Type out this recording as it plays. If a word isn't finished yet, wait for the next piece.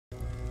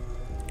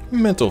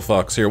Mental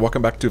Fox here.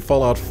 Welcome back to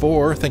Fallout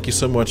 4. Thank you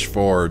so much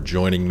for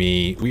joining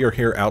me. We are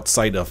here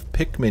outside of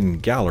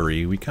Pikmin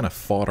Gallery. We kind of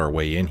fought our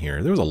way in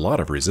here. There was a lot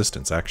of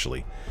resistance,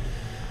 actually.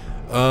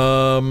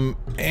 As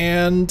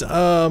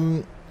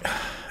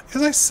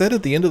I said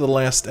at the end of the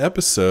last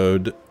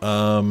episode,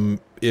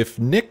 if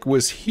Nick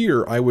was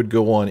here, I would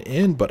go on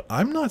in, but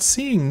I'm not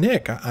seeing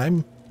Nick.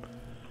 I'm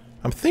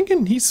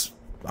thinking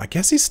I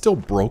guess he's still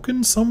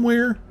broken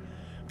somewhere.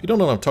 If you don't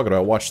know what I'm talking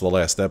about, watch the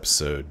last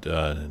episode.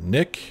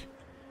 Nick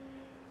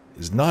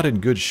is not in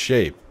good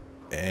shape,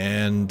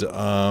 and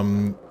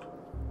oh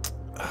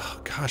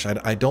gosh,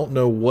 I don't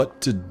know what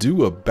to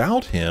do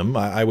about him.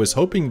 I was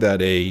hoping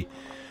that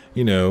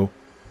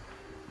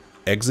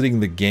exiting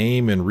the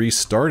game and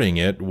restarting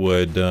it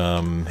would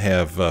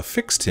have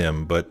fixed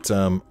him, but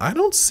I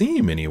don't see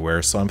him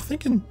anywhere, so I'm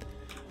thinking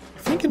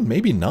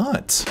maybe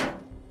not.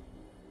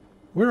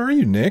 Where are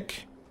you,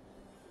 Nick?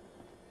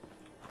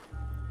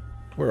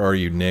 Where are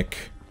you,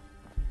 Nick?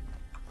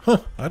 Huh,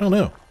 I don't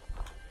know.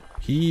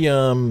 He,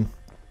 am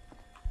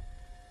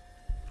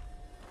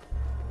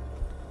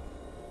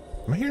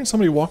I hearing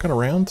somebody walking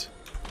around?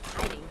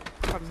 Hiding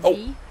from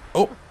me?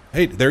 Oh,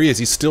 hey, there he is.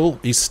 He's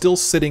still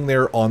sitting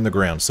there on the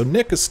ground. So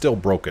Nick is still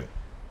broken.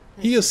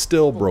 He is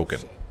still broken.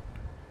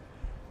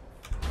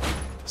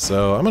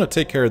 So I'm going to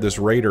take care of this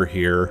raider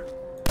here.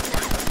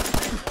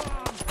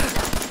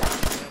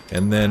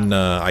 And then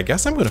I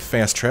guess I'm going to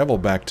fast travel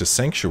back to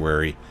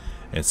Sanctuary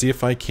and see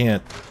if I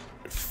can't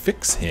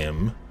fix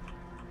him.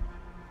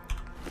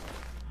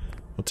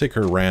 We'll take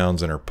her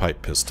rounds and her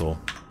pipe pistol.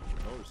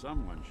 Oh,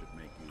 someone should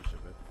make use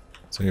of it.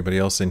 Is anybody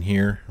else in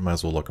here? I might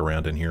as well look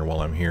around in here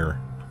while I'm here.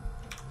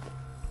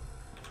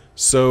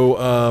 So,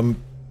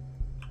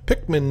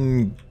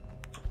 Pikmin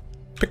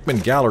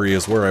Gallery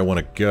is where I want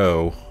to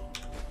go.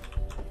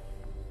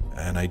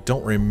 And I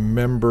don't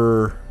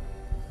remember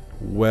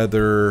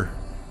whether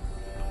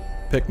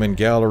Pikmin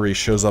Gallery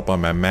shows up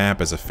on my map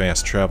as a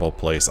fast travel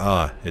place.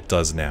 Ah, it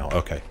does now.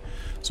 Okay.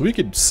 So we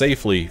could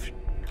safely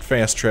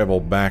fast travel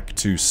back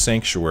to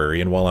Sanctuary,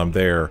 and while I'm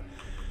there...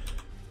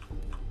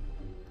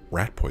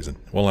 Rat poison.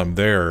 While I'm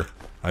there,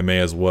 I may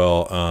as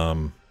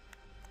well,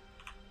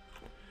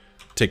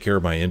 take care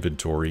of my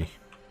inventory.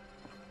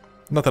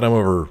 Not that I'm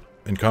over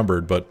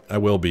encumbered, but I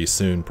will be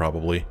soon,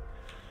 probably.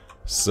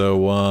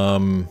 So,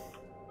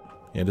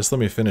 yeah, just let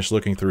me finish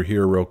looking through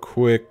here real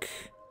quick.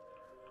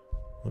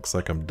 Looks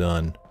like I'm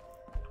done.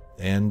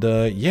 And,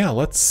 yeah,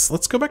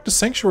 let's go back to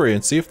Sanctuary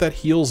and see if that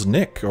heals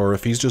Nick, or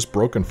if he's just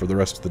broken for the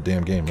rest of the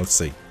damn game. Let's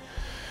see.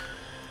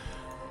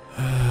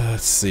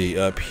 Let's see,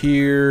 up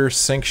here,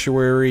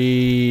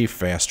 Sanctuary,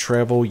 fast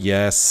travel,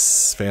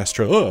 yes, fast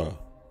travel. Oh,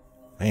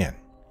 man,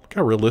 look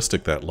how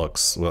realistic that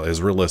looks. Well, as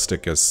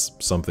realistic as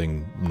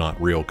something not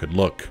real could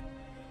look.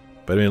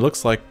 But I mean, it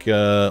looks like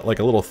a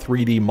little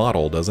 3D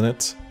model, doesn't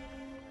it?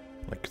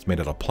 Like it's made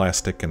out of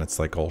plastic and it's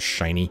like all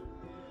shiny.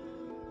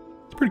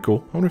 It's pretty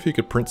cool. I wonder if you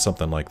could print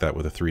something like that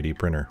with a 3D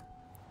printer.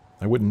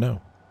 I wouldn't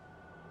know.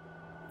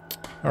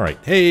 Alright,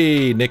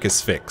 hey, Nick is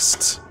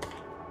fixed.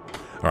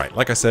 Alright,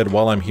 like I said,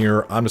 while I'm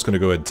here, I'm just going to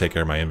go ahead and take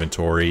care of my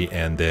inventory,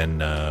 and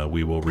then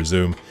we will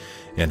resume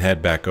and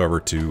head back over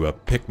to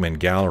Pikmin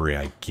Gallery,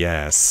 I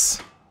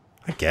guess.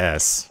 I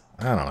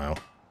don't know.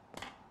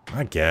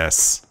 I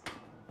guess.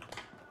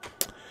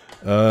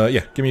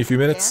 Yeah, give me a few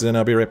minutes and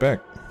I'll be right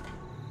back.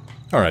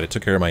 Alright, I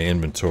took care of my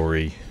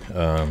inventory.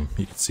 You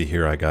can see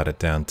here I got it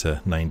down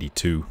to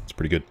 92. It's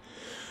pretty good.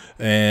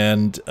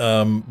 And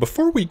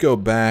before we go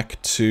back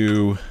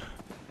to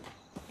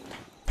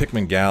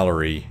Pikmin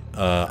Gallery,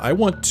 I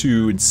want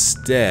to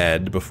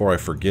instead, before I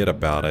forget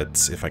about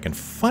it, if I can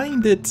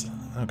find it...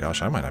 Oh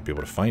gosh, I might not be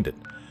able to find it.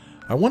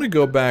 I want to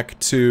go back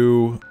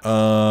to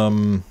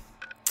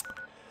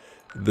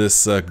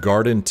this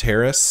Garden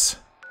Terrace,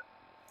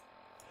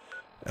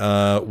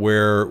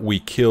 where we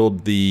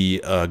killed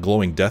the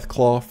glowing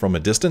deathclaw from a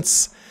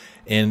distance.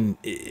 And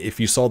if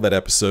you saw that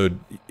episode,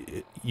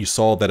 you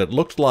saw that it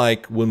looked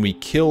like when we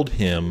killed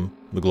him,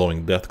 the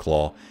glowing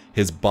deathclaw,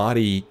 his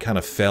body kind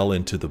of fell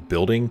into the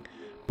building.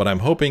 But I'm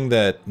hoping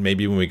that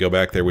maybe when we go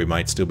back there, we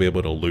might still be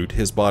able to loot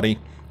his body.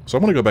 So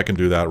I'm going to go back and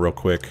do that real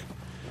quick.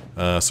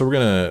 So we're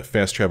going to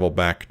fast travel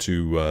back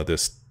to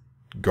this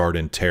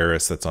Garden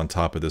Terrace that's on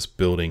top of this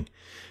building.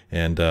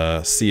 And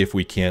see if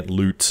we can't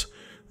loot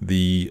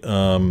the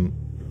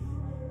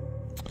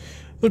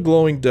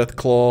glowing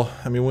deathclaw.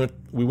 I mean,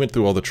 we went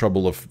through all the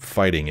trouble of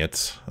fighting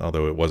it,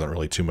 although it wasn't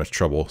really too much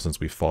trouble since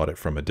we fought it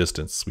from a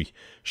distance. We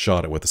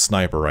shot it with a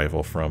sniper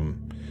rifle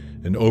from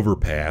an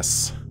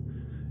overpass.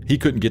 He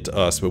couldn't get to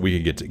us, but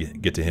we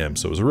could get to him.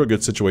 So it was a real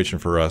good situation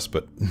for us,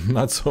 but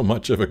not so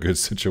much of a good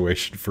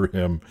situation for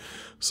him.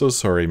 So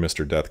sorry,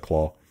 Mr.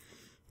 Deathclaw.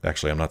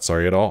 Actually, I'm not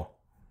sorry at all.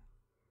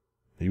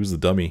 He was the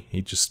dummy.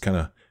 He just kind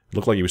of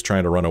looked like he was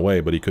trying to run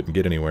away, but he couldn't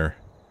get anywhere.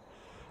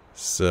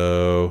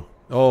 So...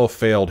 Oh,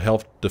 failed.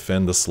 Help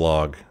defend the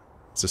slog.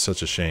 It's just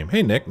such a shame.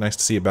 Hey, Nick. Nice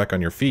to see you back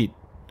on your feet.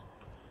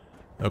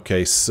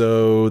 Okay,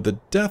 so the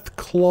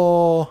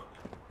Deathclaw...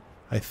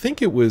 I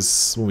think it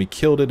was... When we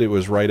killed it, it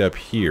was right up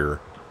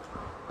here.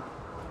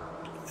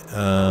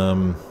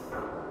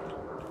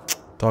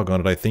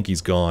 Doggone it, I think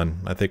he's gone.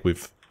 I think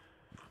we've...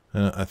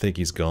 I think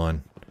he's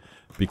gone.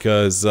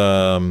 Because,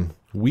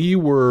 we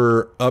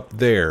were up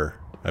there,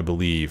 I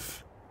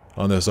believe,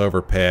 on this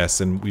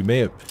overpass, and we may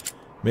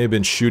have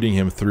been shooting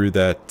him through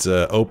that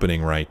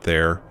opening right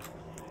there.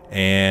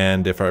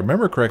 And if I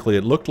remember correctly,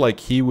 it looked like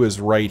he was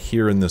right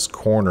here in this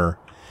corner,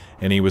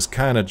 and he was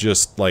kind of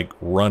just, like,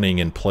 running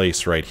in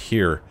place right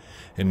here.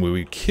 And when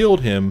we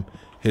killed him,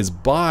 his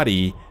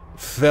body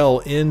fell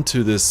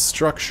into this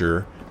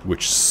structure,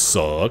 which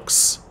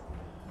sucks,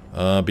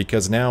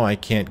 because now I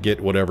can't get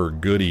whatever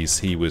goodies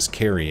he was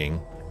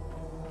carrying.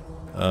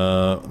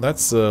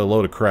 That's a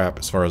load of crap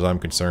as far as I'm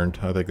concerned.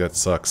 I think that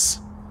sucks.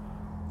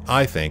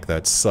 I think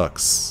that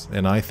sucks,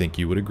 and I think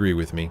you would agree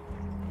with me.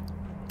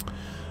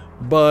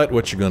 But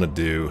what you gonna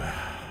do?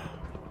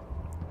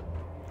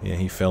 Yeah,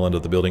 he fell into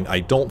the building.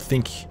 I don't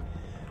think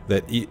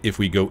that if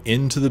we go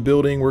into the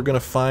building we're gonna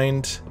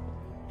find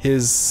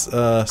his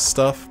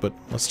stuff, but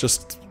let's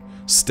just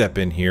step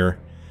in here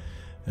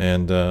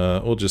and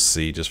we'll just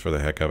see, just for the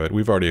heck of it.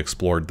 We've already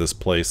explored this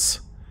place.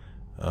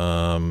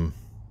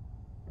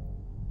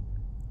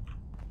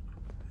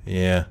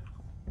 Yeah.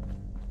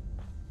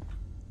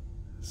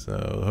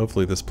 So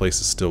hopefully this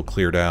place is still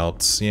cleared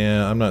out.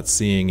 Yeah, I'm not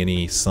seeing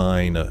any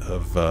sign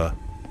of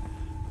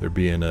there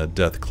being a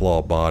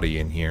deathclaw body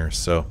in here,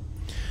 so...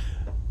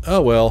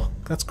 Oh well,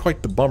 that's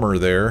quite the bummer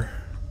there.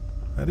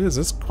 That is,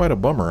 it's quite a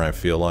bummer, I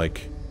feel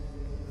like.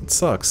 It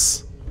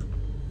sucks.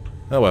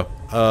 Oh well,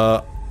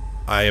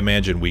 I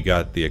imagine we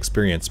got the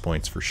experience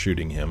points for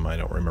shooting him. I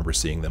don't remember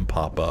seeing them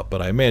pop up,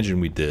 but I imagine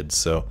we did,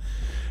 so...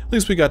 At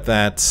least we got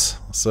that.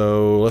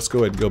 So let's go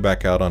ahead and go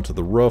back out onto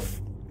the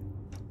roof.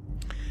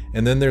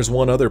 And then there's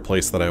one other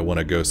place that I want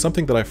to go.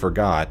 Something that I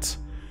forgot.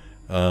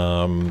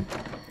 And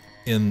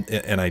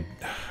I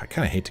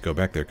kind of hate to go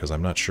back there because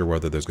I'm not sure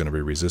whether there's going to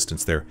be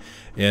resistance there.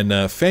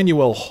 In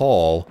Faneuil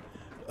Hall,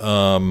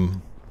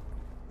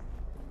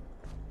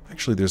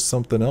 actually there's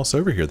something else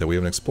over here that we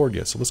haven't explored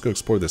yet. So let's go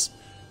explore this.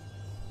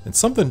 And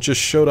something just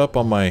showed up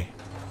on my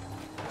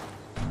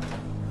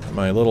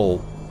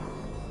little...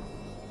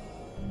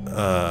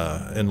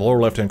 in the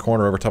lower left-hand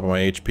corner over top of my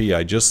HP,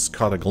 I just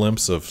caught a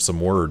glimpse of some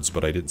words,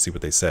 but I didn't see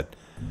what they said.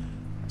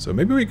 So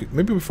maybe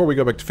before we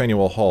go back to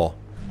Faneuil Hall,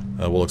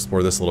 we'll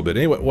explore this a little bit.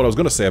 Anyway, what I was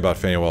going to say about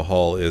Faneuil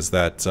Hall is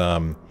that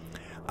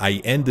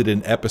I ended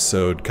an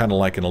episode kind of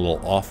like in a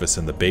little office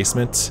in the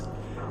basement,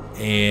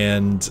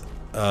 and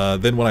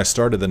then when I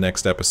started the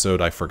next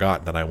episode, I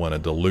forgot that I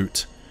wanted to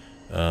loot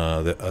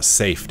a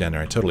safe down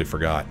there. I totally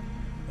forgot.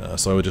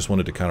 So I just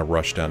wanted to kind of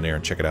rush down there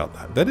and check it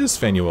out. That is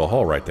Faneuil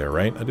Hall right there,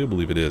 right? I do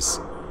believe it is.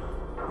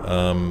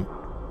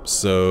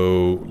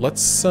 So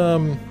let's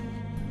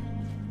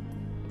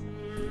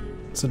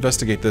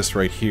investigate this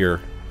right here.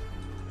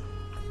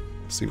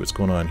 See what's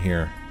going on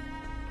here.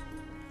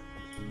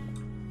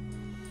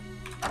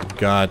 We've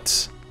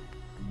got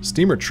a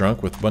steamer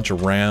trunk with a bunch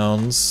of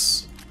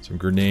rounds, some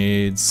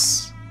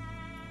grenades,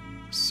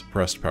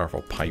 suppressed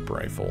powerful pipe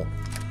rifle.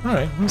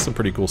 Alright, that's some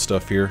pretty cool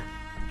stuff here.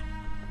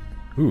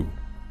 Ooh.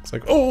 It's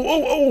like,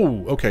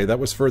 oh! Okay, that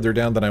was further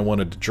down than I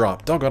wanted to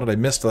drop. Doggone it, I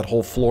missed that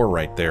whole floor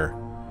right there.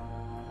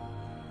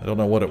 I don't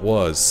know what it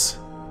was.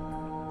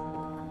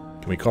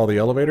 Can we call the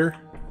elevator?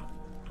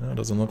 No, it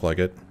doesn't look like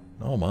it.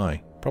 Oh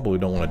my. Probably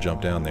don't want to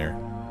jump down there.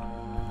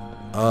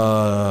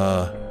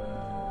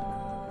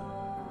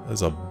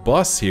 There's a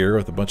bus here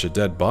with a bunch of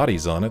dead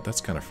bodies on it.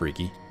 That's kind of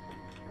freaky.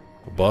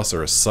 A bus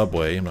or a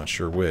subway, I'm not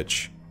sure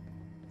which.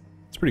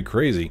 It's pretty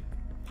crazy.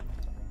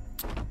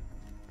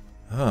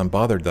 I'm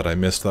bothered that I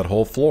missed that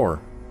whole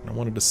floor. I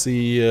wanted to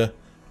see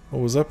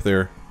what was up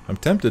there. I'm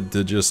tempted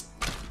to just...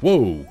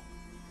 Whoa!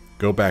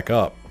 Go back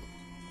up.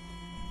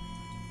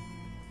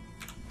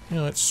 You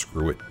know what?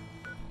 Screw it.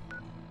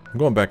 I'm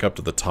going back up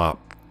to the top.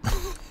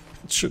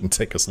 It shouldn't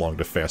take us long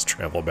to fast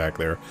travel back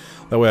there.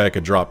 That way I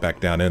could drop back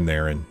down in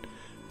there and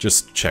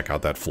just check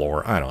out that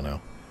floor. I don't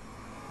know.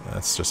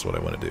 That's just what I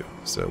want to do.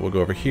 So we'll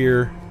go over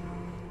here.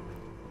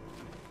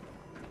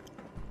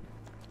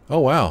 Oh,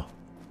 wow.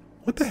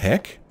 What the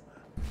heck?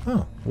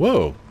 Oh,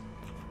 whoa.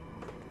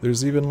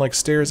 There's even, like,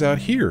 stairs out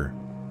here.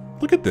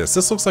 Look at this.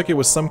 This looks like it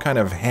was some kind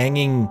of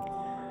hanging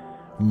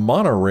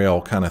monorail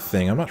kind of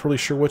thing. I'm not really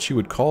sure what you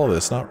would call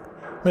this. I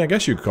mean, I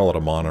guess you'd call it a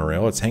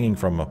monorail. It's hanging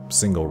from a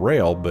single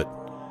rail, but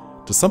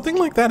does something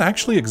like that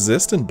actually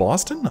exist in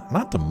Boston?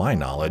 Not to my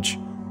knowledge.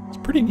 It's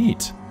pretty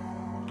neat.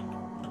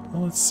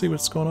 Well, let's see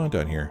what's going on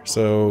down here.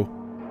 So,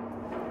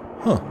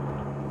 huh.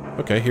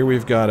 Okay, here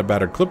we've got a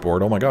battered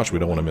clipboard. Oh my gosh, we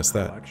don't want to miss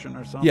that.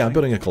 Yeah, I'm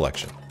building a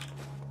collection.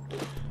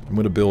 I'm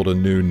going to build a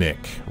new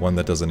Nick, one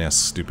that doesn't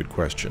ask stupid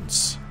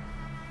questions.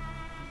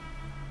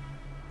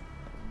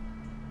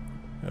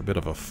 A bit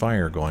of a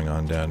fire going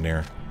on down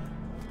there.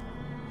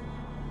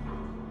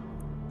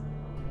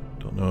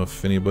 Don't know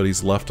if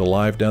anybody's left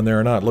alive down there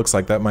or not. Looks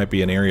like that might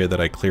be an area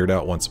that I cleared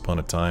out once upon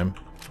a time.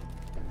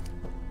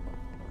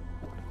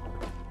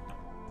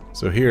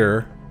 So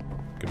here,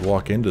 I could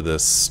walk into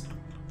this...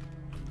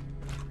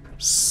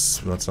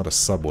 Well, it's not a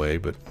subway,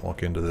 but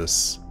walk into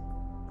this...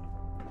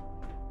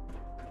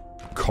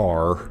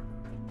 car.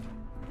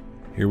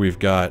 Here we've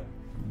got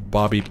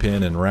bobby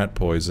pin and rat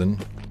poison.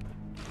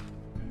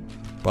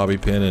 Bobby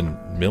pin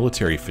and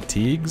military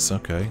fatigues.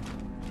 Okay.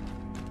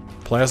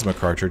 Plasma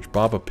cartridge,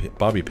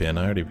 bobby pin.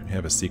 I already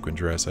have a sequin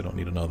dress. I don't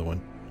need another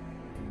one.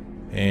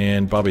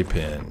 And bobby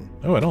pin.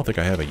 Oh, I don't think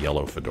I have a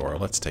yellow fedora.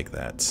 Let's take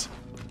that.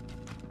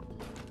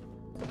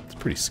 It's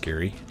pretty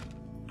scary.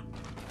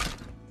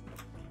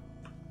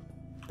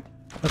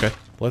 Okay,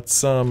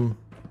 let's, for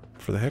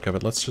the heck of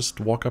it, let's just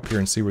walk up here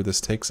and see where this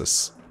takes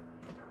us.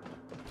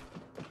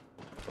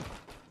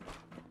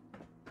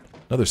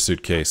 Another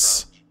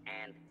suitcase.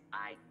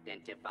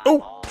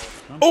 Oh!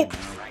 Oh!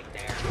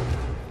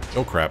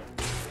 Oh, crap.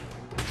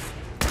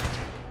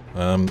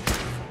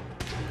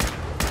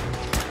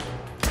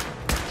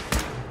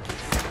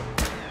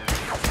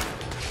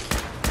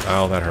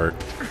 Oh, that hurt.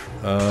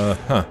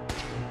 Huh.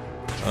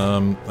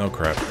 Oh,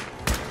 crap.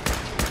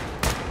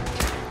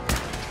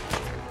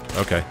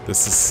 Okay,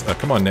 this is...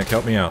 come on, Nick,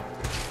 help me out.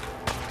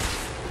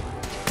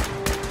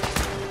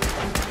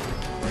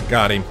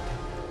 Got him.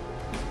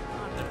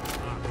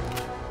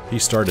 He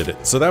started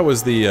it. So that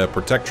was the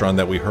Protectron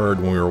that we heard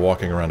when we were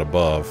walking around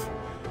above,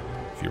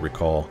 if you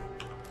recall.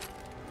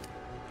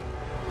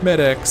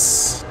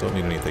 Med-X. Don't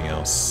need anything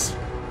else.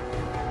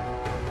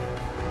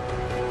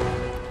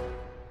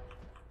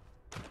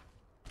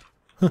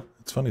 Huh,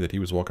 it's funny that he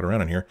was walking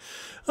around in here.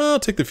 I'll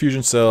take the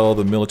fusion cell,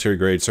 the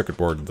military-grade circuit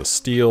board, and the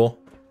steel.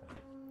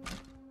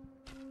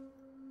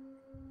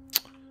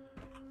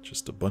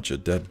 Just a bunch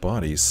of dead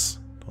bodies.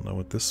 Don't know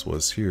what this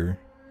was here.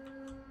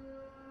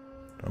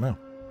 Don't know.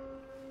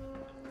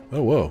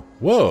 Oh, whoa.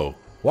 Whoa!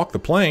 Walk the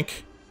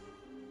plank!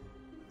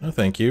 No,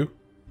 thank you.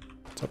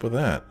 What's up with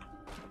that?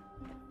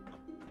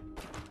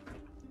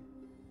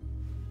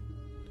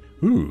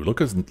 Ooh, look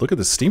at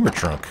the steamer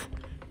trunk.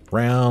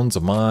 Rounds,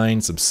 a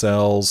mine, some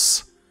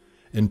cells.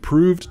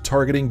 Improved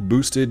targeting,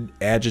 boosted,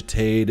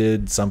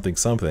 agitated, something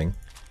something.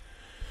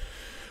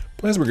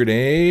 Plasma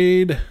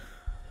grenade.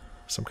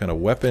 Some kind of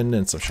weapon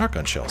and some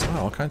shotgun shells.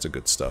 Wow, all kinds of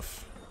good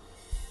stuff.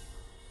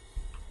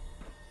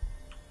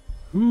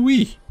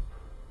 Ooh-wee!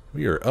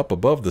 We are up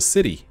above the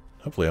city.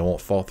 Hopefully I won't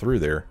fall through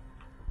there.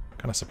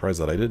 Kind of surprised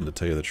that I didn't, to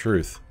tell you the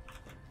truth.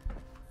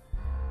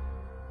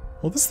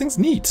 Well, this thing's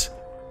neat.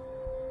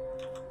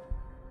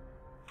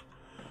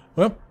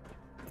 Well,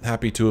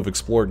 happy to have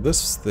explored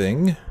this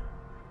thing.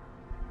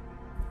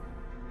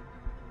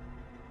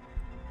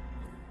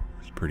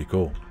 It's pretty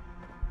cool.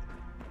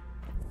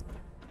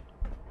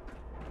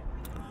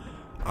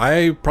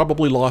 I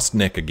probably lost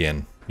Nick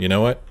again. You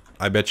know what?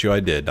 I bet you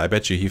I did. I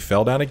bet you he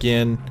fell down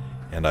again,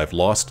 and I've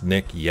lost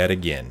Nick yet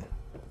again.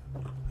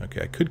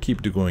 Okay, I could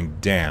keep going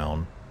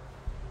down.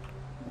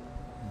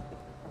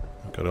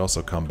 I could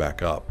also come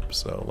back up.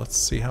 So let's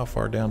see how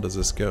far down does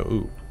this go.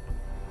 Ooh.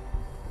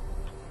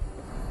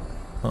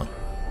 Huh.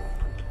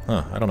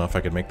 Huh, I don't know if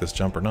I could make this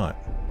jump or not.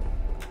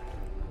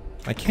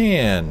 I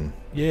can!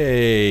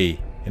 Yay!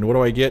 And what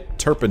do I get?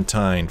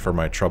 Turpentine for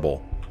my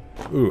trouble.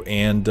 Ooh,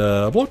 and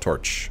a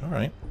blowtorch.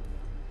 Alright.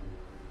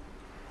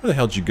 Where the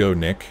hell did you go,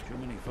 Nick? Too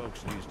many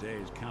folks these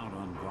days count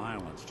on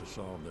violence to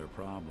solve their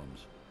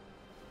problems.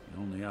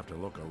 You only have to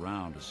look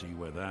around to see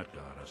where that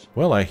got us.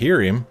 Well, I hear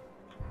him.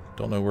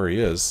 Don't know where he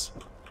is.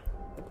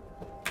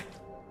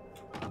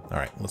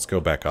 Alright, let's go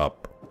back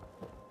up.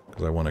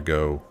 Because I want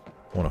to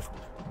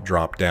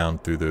drop down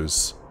through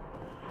those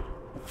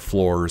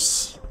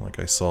floors like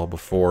I saw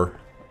before.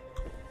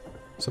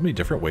 So many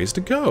different ways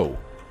to go.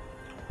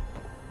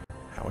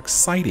 How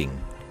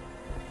exciting.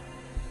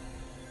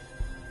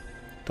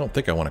 Don't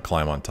think I want to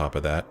climb on top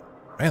of that.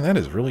 Man, that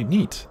is really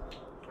neat.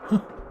 Huh.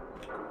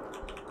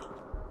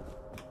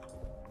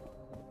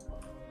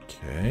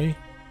 Okay.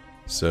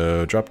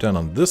 So, drop down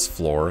on this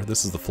floor.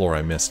 This is the floor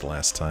I missed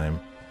last time.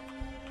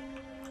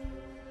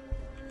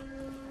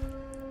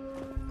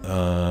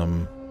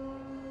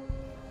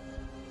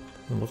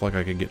 Doesn't look like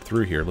I could get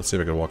through here. Let's see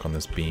if I can walk on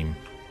this beam.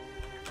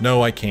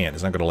 No, I can't.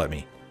 It's not going to let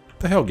me. What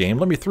the hell, game?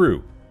 Let me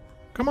through.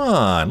 Come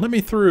on, let me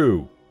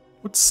through.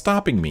 What's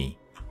stopping me?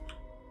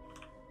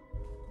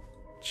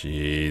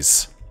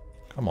 Jeez.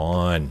 Come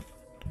on.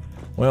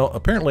 Well,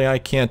 apparently I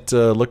can't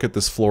look at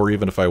this floor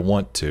even if I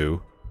want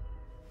to.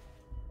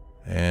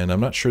 And I'm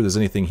not sure there's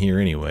anything here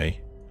anyway.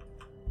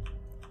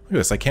 Look at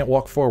this, I can't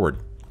walk forward.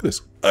 Look at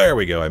this. There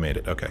we go, I made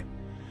it. Okay.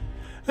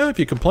 If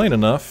you complain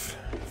enough,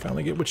 you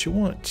finally get what you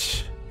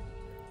want.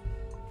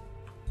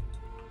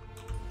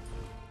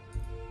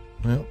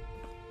 Well,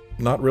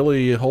 not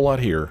really a whole lot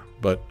here,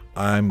 but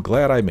I'm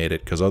glad I made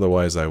it, because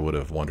otherwise I would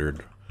have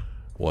wondered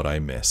what I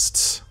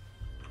missed.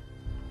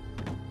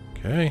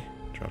 Okay,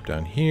 drop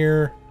down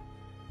here.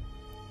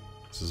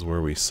 This is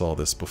where we saw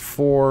this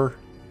before.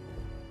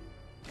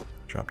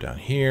 Drop down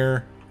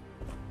here.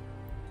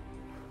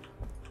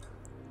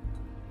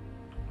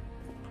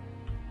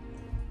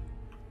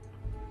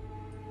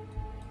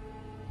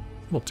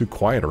 A little too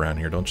quiet around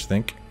here, don't you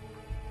think?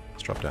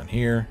 Let's drop down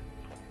here.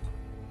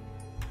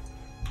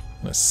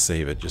 I'm gonna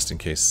save it just in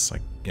case I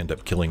end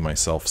up killing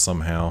myself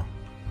somehow.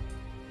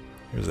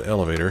 Here's the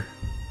elevator.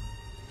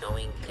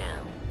 Going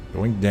down.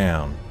 Going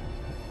down.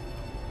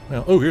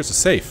 Well, oh, here's a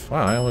safe.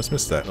 Wow, I almost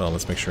missed that. Well,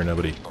 let's make sure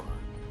nobody...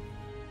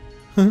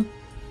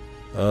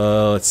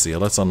 let's see.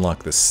 Let's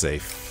unlock this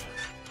safe.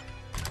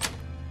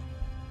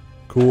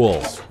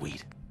 Cool.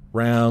 Sweet.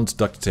 Rounds,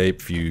 duct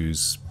tape,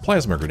 fuse,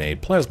 plasma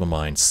grenade, plasma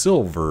mine,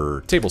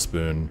 silver,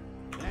 tablespoon.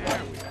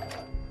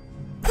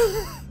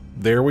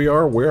 There we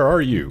are. Where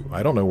are you?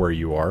 I don't know where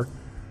you are.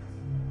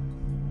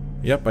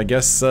 Yep, I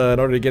guess in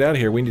order to get out of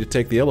here, we need to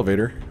take the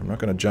elevator. I'm not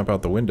going to jump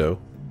out the window.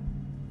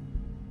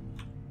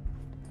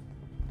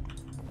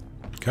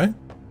 Okay.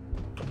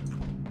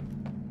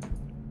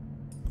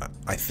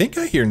 I think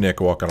I hear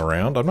Nick walking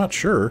around. I'm not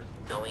sure.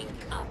 Going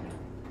up.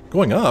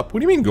 Going up?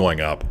 What do you mean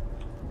going up?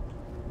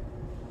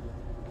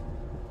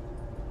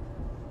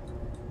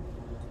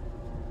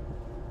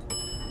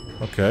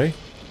 Okay.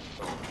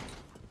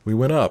 We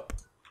went up.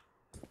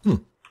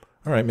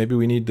 Alright, maybe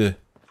we need to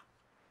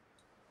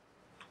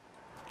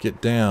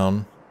get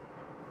down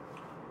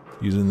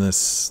using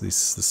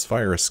this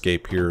fire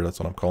escape here. That's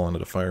what I'm calling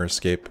it, a fire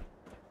escape.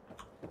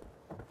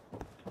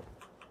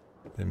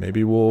 And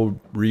maybe we'll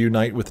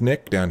reunite with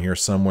Nick down here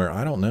somewhere.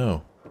 I don't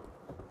know.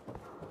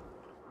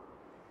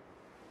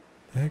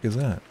 The heck is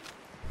that?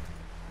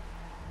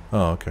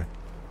 Oh, okay.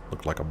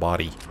 Looked like a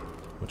body,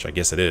 which I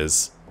guess it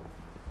is.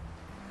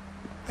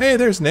 Hey,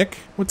 there's Nick.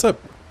 What's up?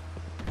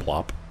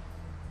 Plop.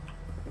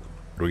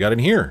 What do we got in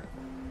here?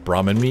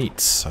 Brahmin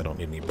meats. I don't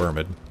need any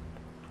bourbon.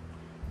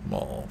 I'm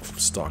all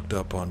stocked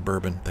up on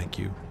bourbon, thank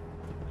you.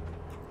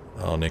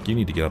 Oh, Nick, you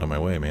need to get out of my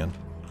way, man.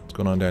 What's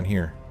going on down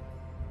here?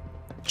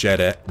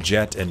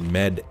 Jet and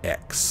Med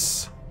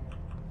X.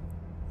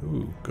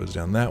 Ooh, goes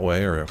down that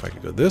way, or if I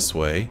could go this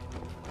way,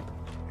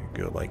 I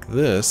could go like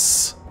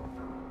this.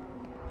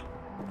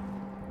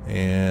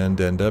 And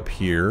end up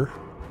here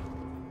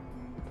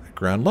at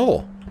ground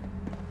level.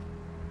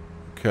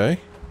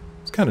 Okay.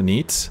 It's kind of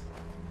neat.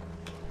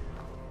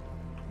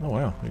 Oh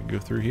wow, we can go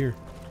through here.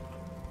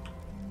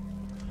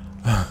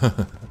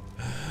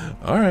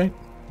 Alright,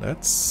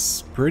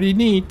 that's pretty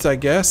neat, I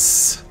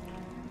guess.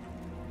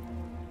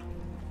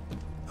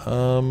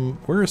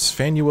 Where's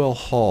Faneuil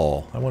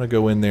Hall? I want to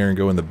go in there and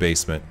go in the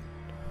basement.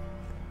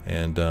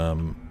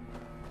 And,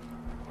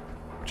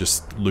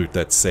 just loot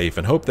that safe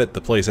and hope that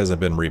the place hasn't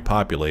been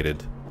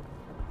repopulated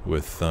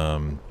with,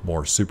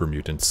 more super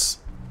mutants.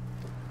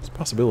 There's a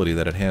possibility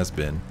that it has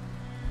been.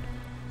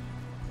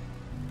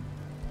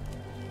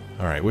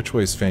 Alright, which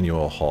way is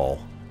Faneuil Hall?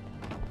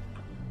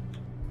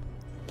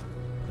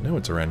 I know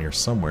it's around here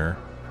somewhere.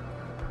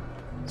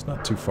 It's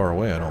not too far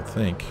away, I don't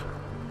think.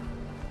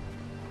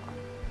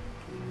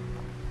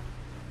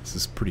 This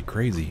is pretty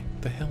crazy.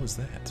 What the hell is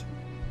that?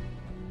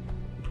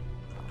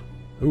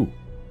 Ooh.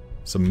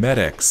 Some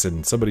medics,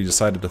 and somebody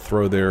decided to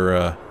throw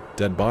their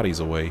dead bodies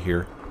away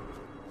here.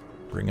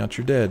 Bring out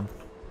your dead.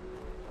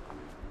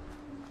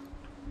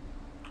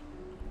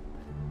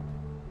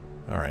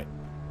 Alright.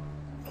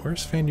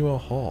 Where's Faneuil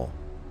Hall?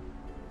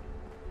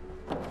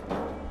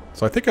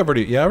 So I think I've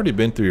already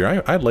been through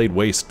here. I laid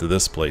waste to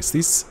this place.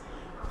 These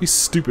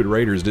stupid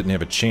raiders didn't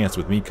have a chance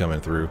with me coming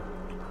through.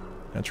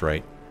 That's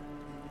right.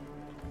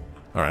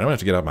 Alright, I'm gonna have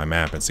to get out my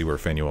map and see where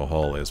Faneuil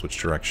Hall is, which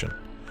direction.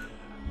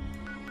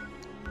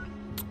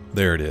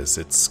 There it is.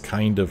 It's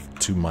kind of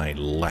to my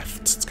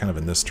left. It's kind of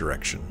in this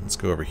direction. Let's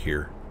go over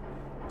here.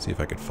 See if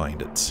I can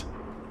find it.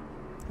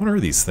 What are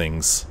these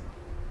things?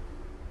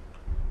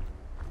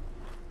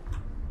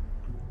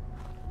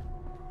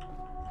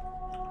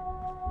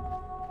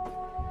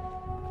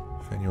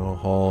 Faneuil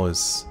Hall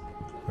is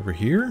over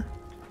here?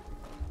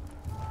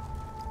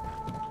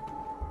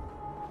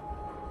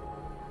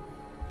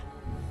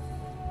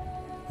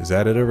 Is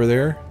that it over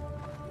there?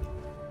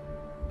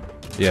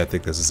 Yeah, I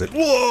think this is it.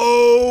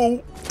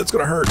 Whoa! That's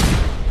gonna hurt.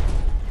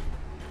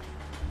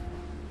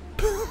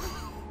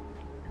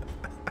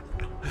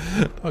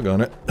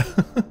 Doggone it.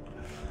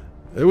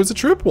 It was a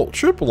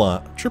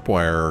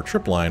tripwire, or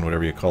trip line,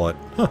 whatever you call it.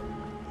 Huh.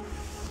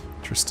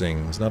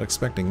 Interesting. Was not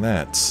expecting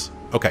that.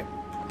 Okay.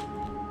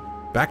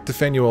 Back to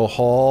Faneuil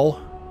Hall.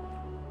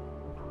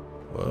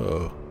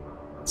 Whoa.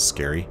 That's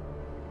scary.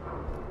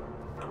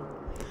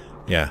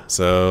 Yeah,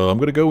 so I'm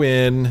gonna go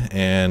in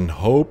and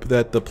hope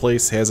that the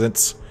place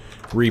hasn't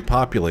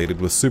repopulated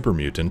with super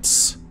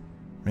mutants.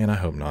 Man, I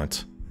hope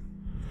not.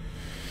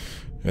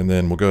 And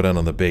then we'll go down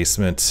in the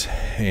basement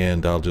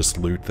and I'll just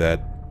loot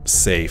that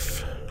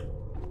safe.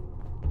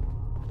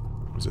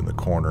 It was in the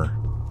corner.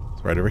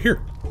 It's right over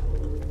here.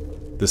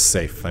 This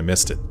safe, I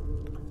missed it.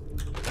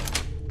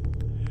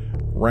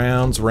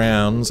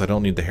 Rounds. I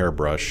don't need the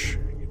hairbrush.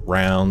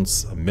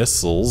 Rounds,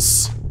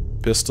 missiles,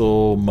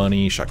 pistol,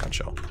 money, shotgun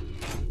shell.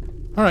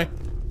 Alright.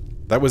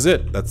 That was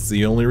it. That's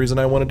the only reason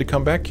I wanted to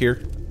come back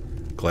here.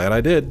 Glad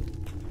I did.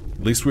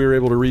 At least we were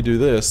able to redo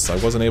this. I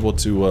wasn't able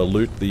to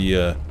loot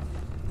the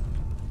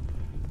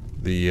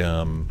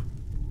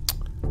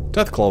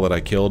deathclaw that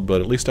I killed,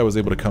 but at least I was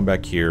able to come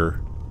back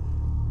here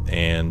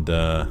and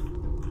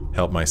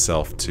help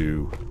myself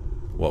to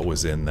what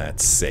was in that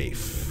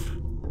safe.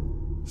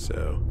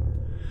 So,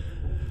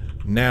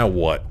 now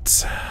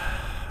what?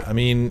 I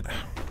mean,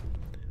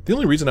 The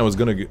only reason I was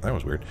gonna that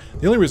was weird.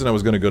 The only reason I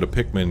was gonna go to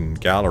Pikmin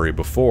Gallery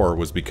before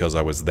was because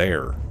I was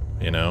there,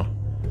 you know?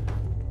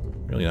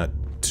 Really not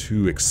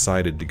too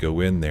excited to go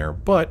in there,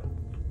 but,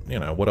 you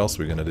know, what else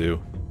are we gonna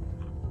do?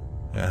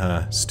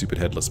 Stupid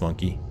headless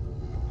monkey.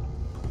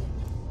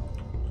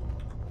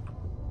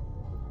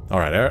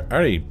 Alright, I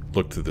already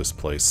looked through this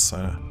place.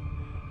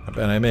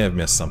 And I may have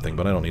missed something,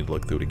 but I don't need to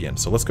look through it again.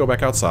 So let's go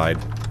back outside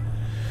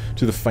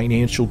to the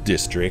financial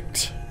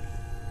district.